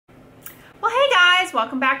guys,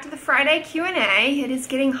 welcome back to the Friday Q&A. It is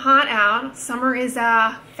getting hot out. Summer is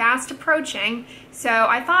fast approaching. So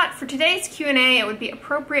I thought for today's Q&A it would be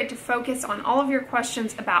appropriate to focus on all of your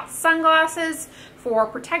questions about sunglasses for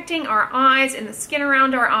protecting our eyes and the skin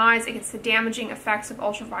around our eyes against the damaging effects of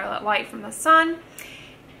ultraviolet light from the sun.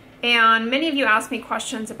 And many of you asked me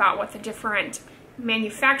questions about what the different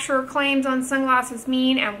manufacturer claims on sunglasses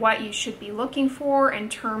mean and what you should be looking for in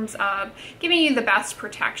terms of giving you the best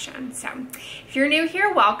protection. So if you're new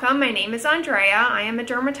here, welcome. My name is Andrea. I am a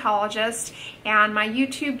dermatologist, and my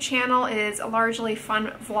YouTube channel is largely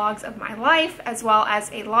fun vlogs of my life, as well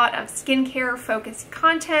as a lot of skincare focused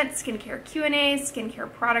content, skincare Q&As,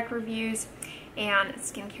 skincare product reviews, and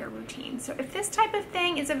skincare routines. So if this type of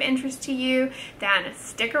thing is of interest to you, then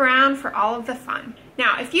stick around for all of the fun.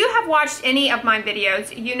 Now, if you have watched any of my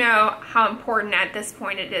videos, you know how important at this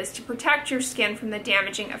point it is to protect your skin from the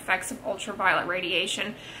damaging effects of ultraviolet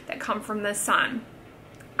radiation that come from the sun.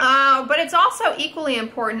 But it's also equally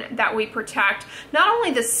important that we protect not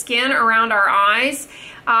only the skin around our eyes,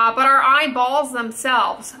 but our eyeballs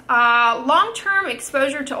themselves. Long-term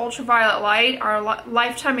exposure to ultraviolet light, our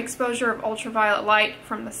lifetime exposure of ultraviolet light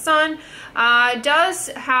from the sun, does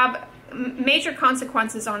have major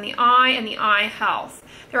consequences on the eye and the eye health.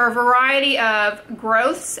 There are a variety of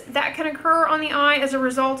growths that can occur on the eye as a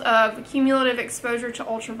result of cumulative exposure to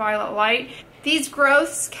ultraviolet light. These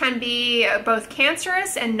growths can be both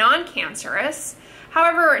cancerous and non-cancerous.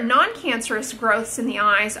 However, non-cancerous growths in the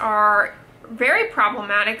eyes are very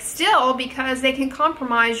problematic still because they can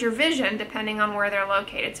compromise your vision depending on where they're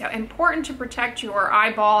located. So important to protect your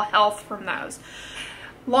eyeball health from those.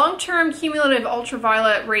 Long-term cumulative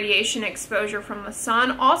ultraviolet radiation exposure from the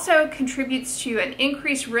sun also contributes to an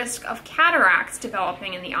increased risk of cataracts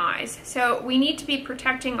developing in the eyes. So we need to be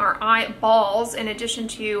protecting our eyeballs in addition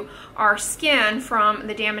to our skin from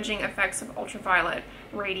the damaging effects of ultraviolet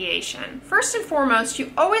radiation. First and foremost,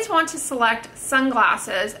 you always want to select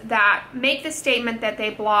sunglasses that make the statement that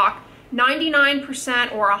they block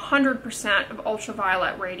 99% or 100% of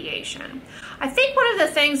ultraviolet radiation. I think one of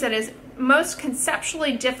the things that is most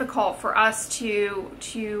conceptually difficult for us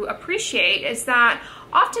to appreciate is that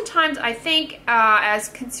oftentimes I think as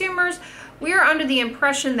consumers we are under the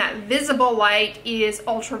impression that visible light is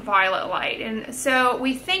ultraviolet light, and so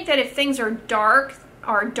we think that if things are dark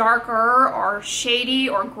or darker or shady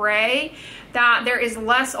or gray, that there is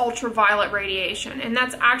less ultraviolet radiation, and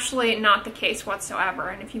that's actually not the case whatsoever.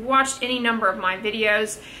 And if you've watched any number of my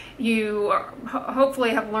videos, you hopefully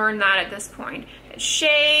have learned that at this point. That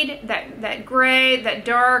shade, that gray, that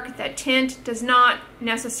dark, that tint does not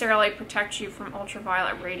necessarily protect you from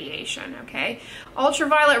ultraviolet radiation, okay?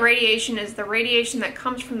 Ultraviolet radiation is the radiation that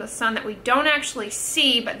comes from the sun that we don't actually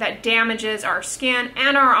see, but that damages our skin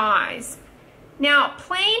and our eyes. Now,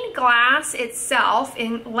 plain glass itself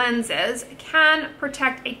in lenses can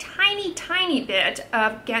protect a tiny bit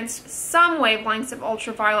against some wavelengths of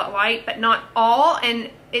ultraviolet light, but not all, and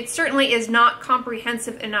it certainly is not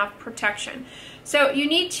comprehensive enough protection. So you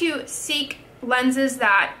need to seek lenses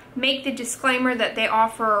that make the disclaimer that they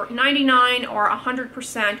offer 99 or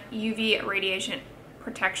 100% UV radiation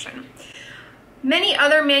protection. Many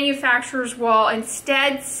other manufacturers will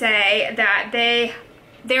instead say that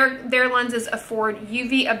their lenses afford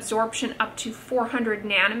UV absorption up to 400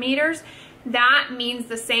 nanometers. That means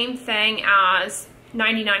the same thing as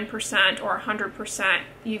 99% or 100%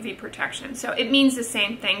 UV protection. So it means the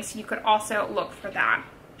same thing, so you could also look for that.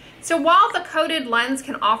 So while the coated lens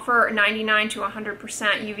can offer 99 to 100%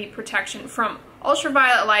 UV protection from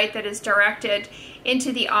ultraviolet light that is directed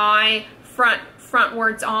into the eye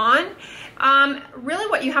frontwards on, really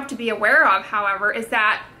what you have to be aware of, however, is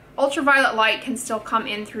that ultraviolet light can still come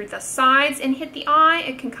in through the sides and hit the eye.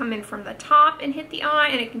 It can come in from the top and hit the eye,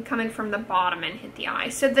 and it can come in from the bottom and hit the eye.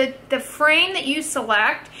 So the frame that you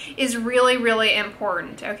select is really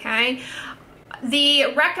important, okay?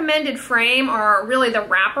 The recommended frame are really the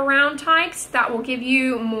wraparound types that will give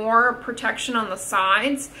you more protection on the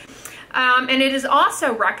sides. And it is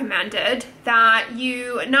also recommended that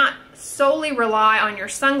you not solely rely on your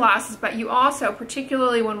sunglasses, but you also,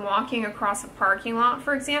 particularly when walking across a parking lot,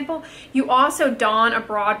 for example, you also don a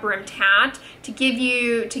broad-brimmed hat to give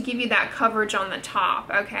you that coverage on the top,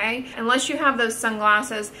 okay? Unless you have those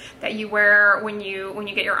sunglasses that you wear when you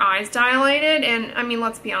get your eyes dilated, and I mean,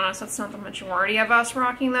 let's be honest, that's not the majority of us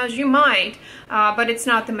rocking those. You might, but it's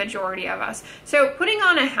not the majority of us. So putting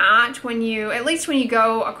on a hat at least when you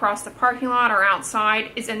go across the parking lot or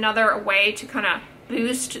outside, is another way to kind of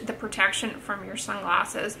boost the protection from your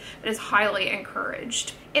sunglasses. It is highly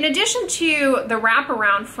encouraged. In addition to the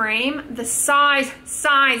wraparound frame, the size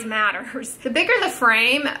matters. The bigger the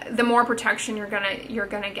frame, the more protection you're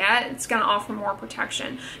gonna get. It's gonna offer more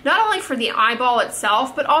protection, not only for the eyeball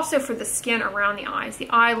itself, but also for the skin around the eyes, the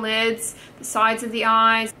eyelids, the sides of the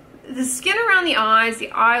eyes. The skin around the eyes,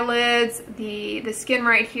 the eyelids, the skin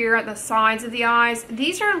right here at the sides of the eyes,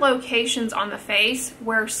 these are locations on the face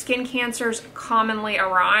where skin cancers commonly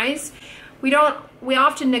arise. We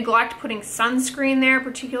often neglect putting sunscreen there,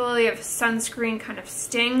 particularly if sunscreen kind of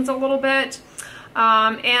stings a little bit.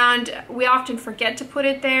 And we often forget to put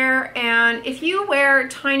it there. And if you wear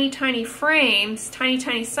tiny frames, tiny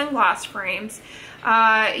sunglass frames,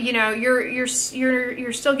 you know, you're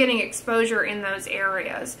still getting exposure in those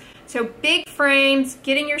areas. So big frames,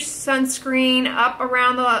 getting your sunscreen up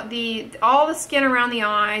around all the skin around the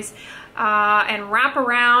eyes, and wrap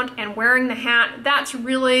around, and wearing the hat, that's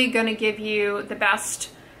really going to give you the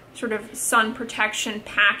best sort of sun protection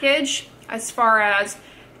package as far as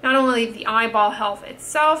not only the eyeball health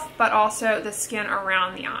itself, but also the skin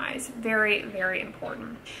around the eyes. Very, very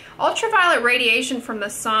important. Ultraviolet radiation from the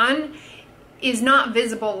sun is not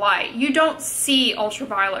visible light. You don't see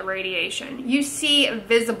ultraviolet radiation. You see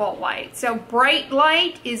visible light. So bright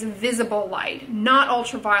light is visible light, not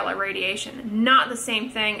ultraviolet radiation. Not the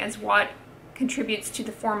same thing as what contributes to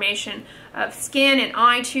the formation of skin and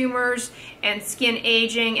eye tumors and skin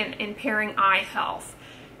aging and impairing eye health.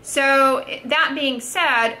 So that being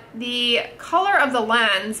said, the color of the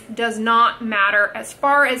lens does not matter as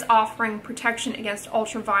far as offering protection against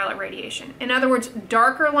ultraviolet radiation. In other words,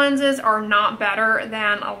 darker lenses are not better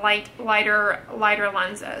than lighter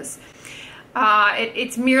lenses.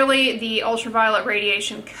 It's merely the ultraviolet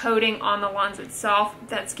radiation coating on the lens itself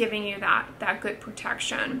that's giving you that good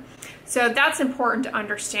protection. So that's important to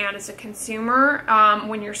understand as a consumer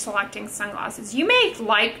when you're selecting sunglasses. You may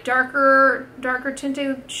like darker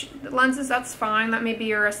tinted lenses, that's fine, that may be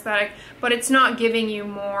your aesthetic, but it's not giving you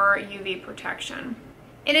more UV protection.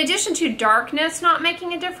 In addition to darkness not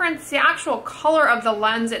making a difference, the actual color of the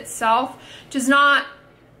lens itself does not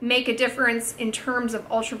make a difference in terms of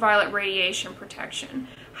ultraviolet radiation protection.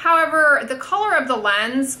 However, the color of the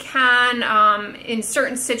lens can, in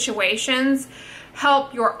certain situations,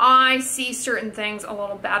 help your eye see certain things a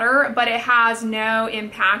little better, but it has no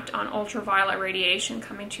impact on ultraviolet radiation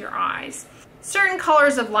coming to your eyes. Certain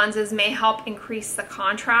colors of lenses may help increase the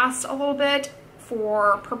contrast a little bit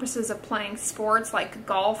for purposes of playing sports like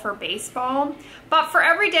golf or baseball, but for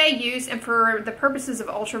everyday use and for the purposes of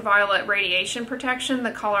ultraviolet radiation protection,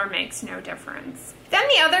 the color makes no difference. Then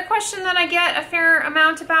the other question that I get a fair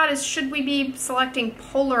amount about is, should we be selecting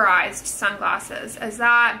polarized sunglasses? Is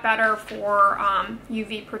that better for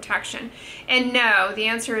UV protection? And no, the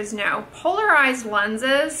answer is no. Polarized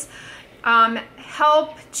lenses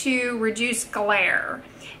help to reduce glare.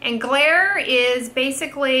 And glare is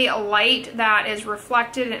basically a light that is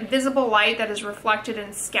reflected, visible light that is reflected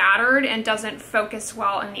and scattered and doesn't focus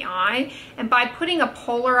well in the eye. And by putting a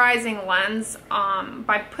polarizing lens,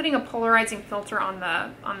 by putting a polarizing filter on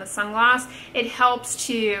the sunglass, it helps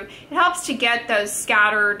to get those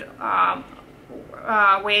scattered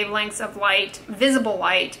wavelengths of light, visible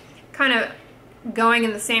light, kind of going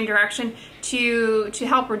in the same direction to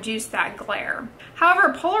help reduce that glare.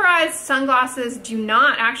 However, polarized sunglasses do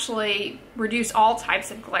not actually reduce all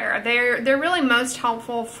types of glare. They're really most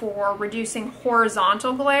helpful for reducing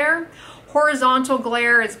horizontal glare. Horizontal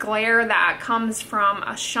glare is glare that comes from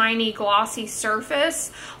a shiny, glossy surface,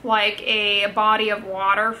 like a body of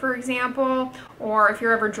water, for example, or if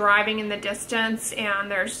you're ever driving in the distance and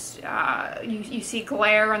there's you see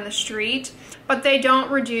glare on the street. But they don't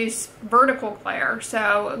reduce vertical glare.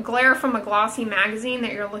 So glare from a glossy magazine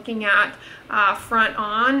that you're looking at front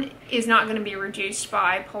on is not going to be reduced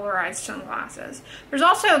by polarized sunglasses. There's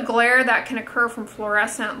also glare that can occur from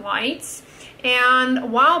fluorescent lights.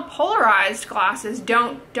 And while polarized glasses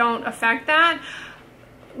don't affect that,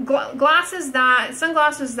 sunglasses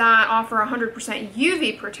that offer 100%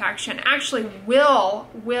 UV protection actually will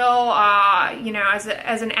you know,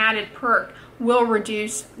 as an added perk, will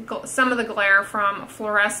reduce some of the glare from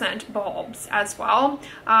fluorescent bulbs as well,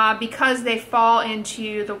 because they fall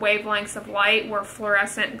into the wavelengths of light where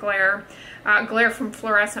fluorescent glare from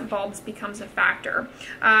fluorescent bulbs becomes a factor,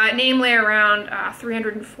 namely around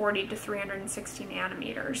 340 to 360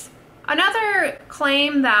 nanometers. Another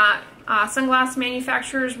claim that sunglass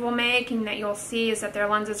manufacturers will make and that you'll see is that their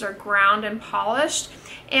lenses are ground and polished.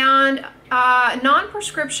 And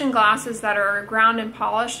non-prescription glasses that are ground and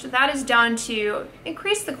polished, that is done to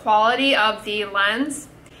increase the quality of the lens.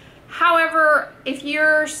 However, if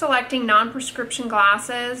you're selecting non-prescription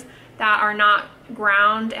glasses that are not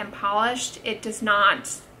ground and polished, it's not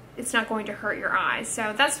going to hurt your eyes.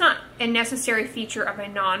 So that's not a necessary feature of a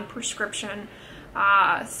non-prescription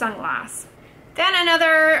sunglass. Then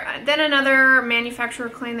another manufacturer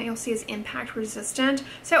claim that you'll see is impact resistant.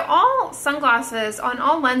 So all sunglasses on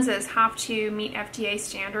all lenses have to meet FDA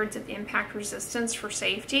standards of impact resistance for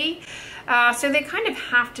safety. So they kind of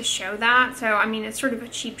have to show that. So I mean, it's sort of a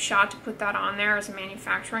cheap shot to put that on there as a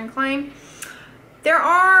manufacturing claim. There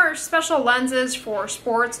are special lenses for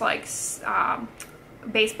sports like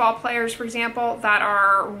baseball players, for example, that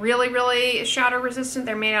are really, really shatter resistant.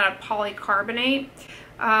 They're made out of polycarbonate.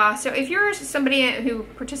 So if you're somebody who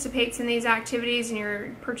participates in these activities and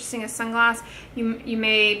you're purchasing a sunglass, you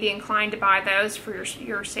may be inclined to buy those for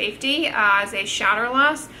your safety as they shatter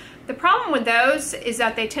less. The problem with those is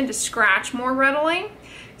that they tend to scratch more readily.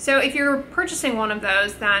 So if you're purchasing one of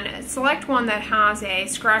those, then select one that has a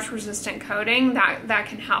scratch resistant coating that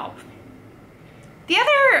can help. The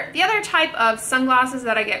other type of sunglasses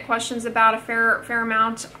that I get questions about a fair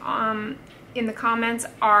amount in the comments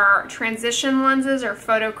are transition lenses or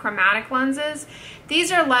photochromatic lenses.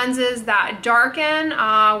 These are lenses that darken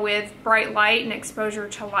with bright light and exposure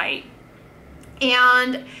to light.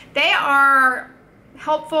 And they are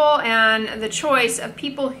helpful and the choice of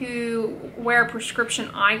people who wear prescription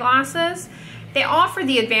eyeglasses. They offer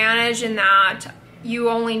the advantage in that you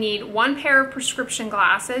only need one pair of prescription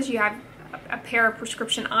glasses. You have a pair of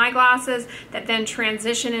prescription eyeglasses that then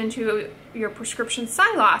transition into your prescription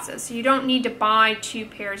sunglasses. So you don't need to buy two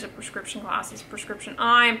pairs of prescription glasses, prescription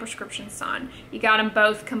eye and prescription sun. You got them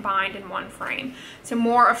both combined in one frame. So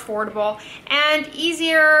more affordable and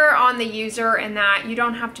easier on the user in that you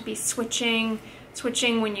don't have to be switching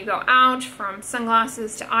when you go out from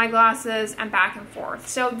sunglasses to eyeglasses and back and forth.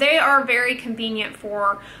 So they are very convenient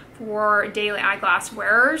for daily eyeglass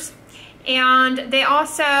wearers. And they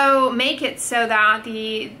also make it so that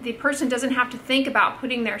the person doesn't have to think about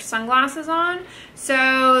putting their sunglasses on.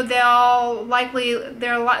 So they're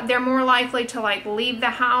more likely to like leave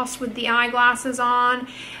the house with the eyeglasses on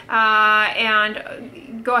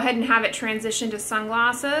and go ahead and have it transition to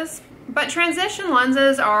sunglasses. But transition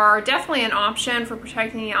lenses are definitely an option for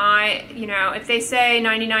protecting the eye. You know, if they say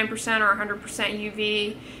 99% or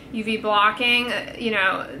 100% UV blocking, you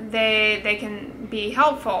know, they can be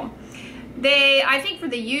helpful. I think for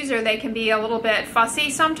the user, they can be a little bit fussy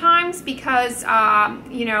sometimes because,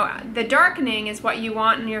 you know, the darkening is what you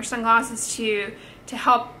want in your sunglasses to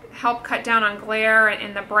help cut down on glare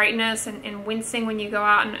and the brightness and wincing when you go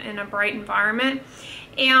out in a bright environment.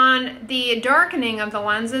 And the darkening of the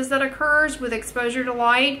lenses that occurs with exposure to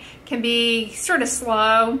light can be sort of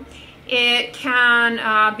slow. It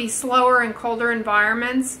can be slower in colder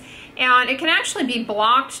environments. And it can actually be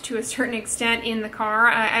blocked to a certain extent in the car.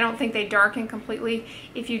 I don't think they darken completely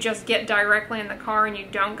if you just get directly in the car and you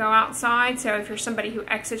don't go outside. So if you're somebody who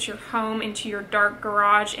exits your home into your dark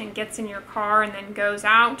garage and gets in your car and then goes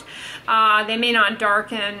out, they may not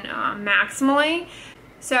darken maximally.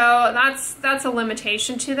 So that's a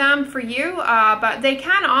limitation to them for you, but they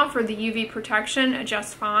can offer the UV protection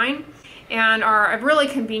just fine and are a really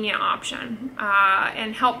convenient option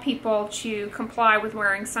and help people to comply with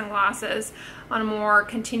wearing sunglasses on a more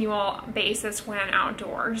continual basis when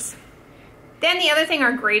outdoors. Then the other thing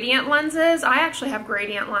are gradient lenses. I actually have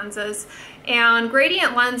gradient lenses, and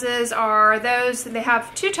gradient lenses are those, they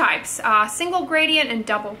have two types, single gradient and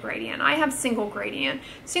double gradient. I have single gradient.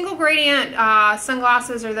 Single gradient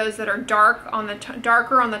sunglasses are those that are darker on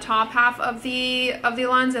the top half of the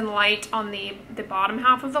lens and light on the bottom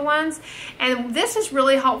half of the lens. And this is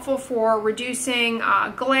really helpful for reducing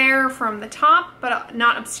glare from the top, but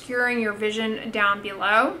not obscuring your vision down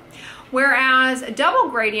below. Whereas double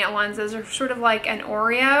gradient lenses are sort of like an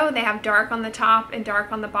Oreo. They have dark on the top and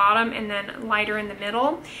dark on the bottom and then lighter in the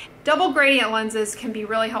middle. Double gradient lenses can be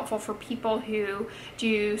really helpful for people who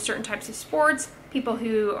do certain types of sports, people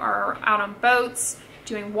who are out on boats,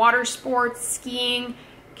 doing water sports, skiing,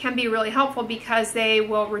 can be really helpful because they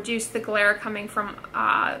will reduce the glare coming from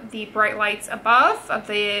the bright lights above of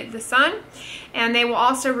the sun, and they will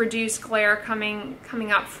also reduce glare coming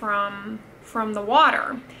up from the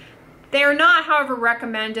water. They are not, however,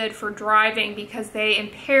 recommended for driving because they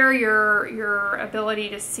impair your ability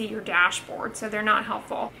to see your dashboard, so they're not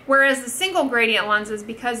helpful. Whereas the single gradient lenses,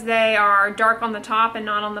 because they are dark on the top and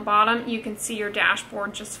not on the bottom, you can see your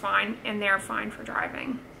dashboard just fine, and they're fine for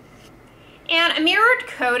driving. And a mirrored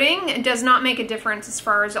coating does not make a difference as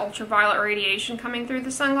far as ultraviolet radiation coming through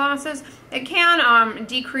the sunglasses. It can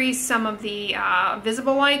decrease some of the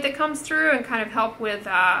visible light that comes through and kind of help with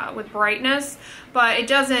brightness, but it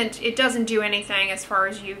doesn't do anything as far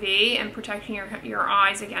as UV and protecting your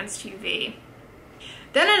eyes against UV.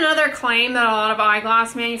 Then another claim that a lot of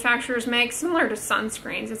eyeglass manufacturers make, similar to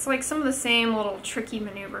sunscreens, it's like some of the same little tricky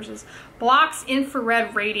maneuvers, is blocks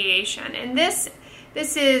infrared radiation. And this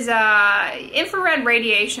is infrared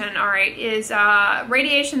radiation, all right, is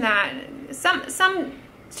radiation that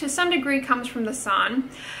to some degree comes from the sun,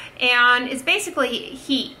 and it's basically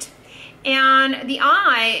heat. And the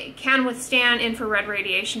eye can withstand infrared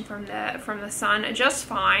radiation from the sun just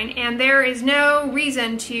fine, and there is no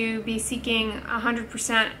reason to be seeking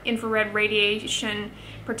 100% infrared radiation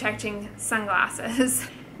protecting sunglasses.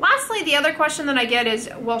 Lastly, the other question that I get is,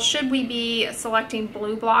 well, should we be selecting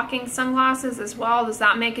blue blocking sunglasses as well? Does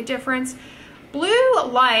that make a difference? Blue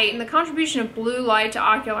light and the contribution of blue light to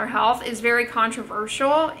ocular health is very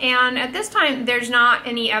controversial, and at this time there's not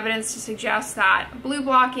any evidence to suggest that blue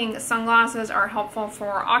blocking sunglasses are helpful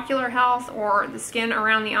for ocular health or the skin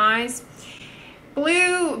around the eyes.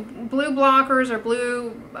 Blue blockers or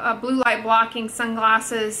blue light blocking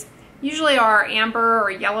sunglasses usually are amber or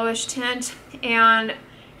yellowish tint, and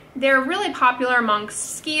they're really popular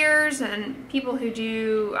amongst skiers and people who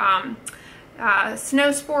do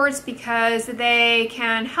snow sports because they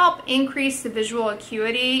can help increase the visual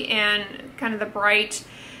acuity and kind of the bright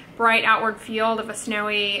outward field of a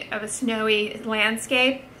snowy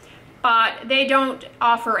landscape, but they don't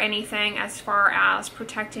offer anything as far as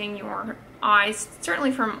protecting your eyes,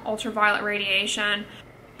 certainly from ultraviolet radiation.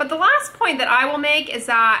 But the last point that I will make is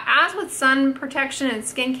that, as with sun protection and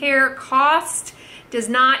skincare, cost does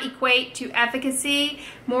not equate to efficacy.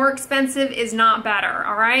 More expensive is not better,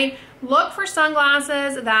 all right? Look for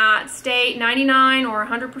sunglasses that state 99 or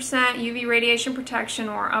 100% UV radiation protection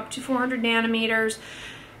or up to 400 nanometers,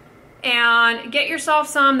 and get yourself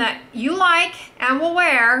some that you like and will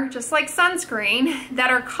wear, just like sunscreen, that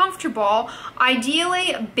are comfortable,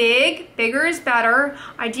 ideally bigger is better,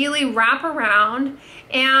 ideally wrap around,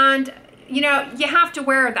 and you know, you have to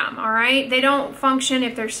wear them, all right? They don't function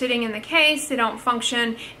if they're sitting in the case. They don't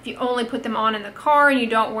function if you only put them on in the car and you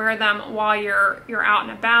don't wear them while you're out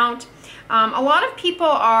and about. A lot of people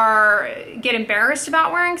get embarrassed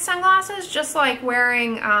about wearing sunglasses, just like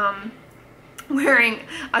wearing a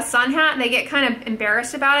sun hat. They get kind of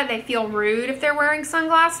embarrassed about it. They feel rude if they're wearing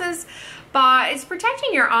sunglasses. But it's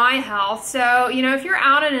protecting your eye health. So, you know, if you're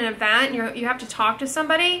out at an event and you have to talk to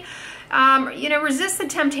somebody, you know, resist the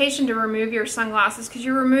temptation to remove your sunglasses, because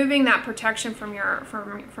you're removing that protection from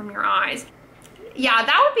your eyes. Yeah,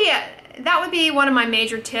 that would be one of my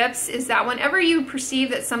major tips, is that whenever you perceive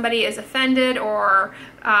that somebody is offended or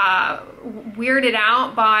weirded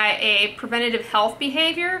out by a preventative health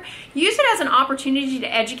behavior, use it as an opportunity to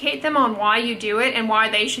educate them on why you do it and why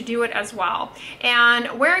they should do it as well.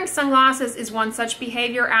 And wearing sunglasses is one such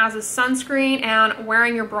behavior, as is sunscreen and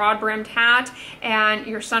wearing your broad-brimmed hat and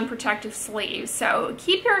your sun protective sleeves. So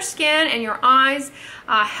keep your skin and your eyes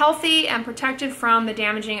healthy and protected from the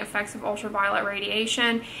damaging effects of ultraviolet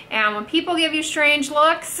radiation. And when people give you strange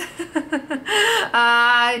looks, take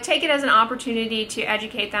it as an opportunity to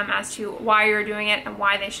educate them as to why you're doing it and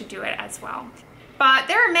why they should do it as well. But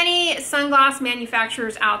there are many sunglass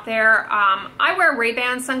manufacturers out there. I wear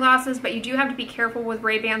Ray-Ban sunglasses, but you do have to be careful with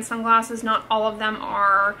Ray-Ban sunglasses. Not all of them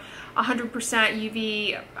are 100%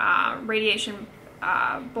 UV radiation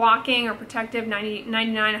blocking or protective,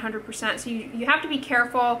 99, 100%. So you have to be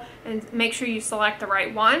careful and make sure you select the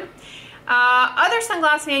right one. Other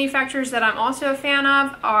sunglass manufacturers that I'm also a fan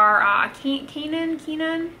of are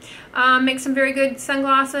Keenan makes some very good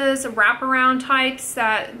sunglasses, wraparound types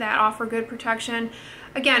that offer good protection.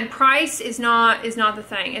 Again, price is not the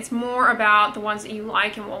thing. It's more about the ones that you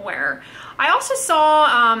like and will wear. I also saw,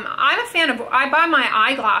 I'm a fan of, I buy my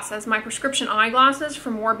eyeglasses, my prescription eyeglasses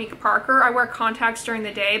from Warby Parker. I wear contacts during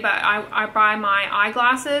the day, but I buy my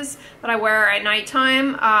eyeglasses that I wear at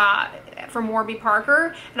nighttime from Warby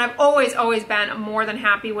Parker, and I've always been more than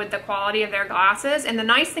happy with the quality of their glasses. And the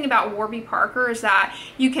nice thing about Warby Parker is that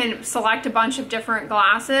you can select a bunch of different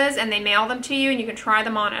glasses and they mail them to you, and you can try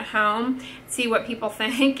them on at home, see what people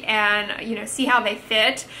think, and you know, see how they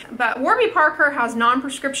fit. But Warby Parker has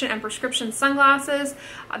non-prescription and prescription sunglasses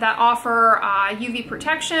that offer UV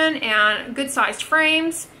protection and good sized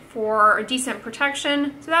frames for decent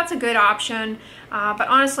protection, so that's a good option. But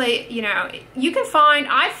honestly, you know, you can find,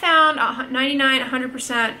 I've found 99,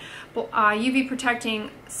 100% UV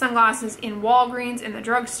protecting sunglasses in Walgreens, in the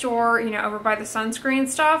drugstore, you know, over by the sunscreen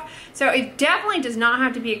stuff. So it definitely does not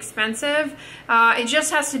have to be expensive. It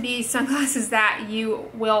just has to be sunglasses that you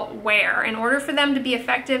will wear. In order for them to be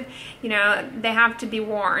effective, you know, they have to be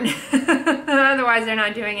worn. Otherwise, they're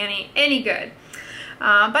not doing any good.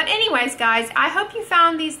 But anyways, guys, I hope you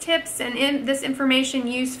found these tips and this information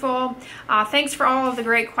useful. Thanks for all of the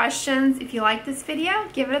great questions. If you like this video,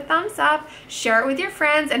 give it a thumbs up, share it with your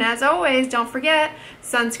friends, and as always, don't forget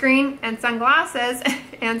sunscreen and sunglasses,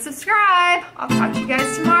 and subscribe. I'll talk to you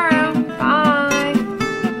guys tomorrow.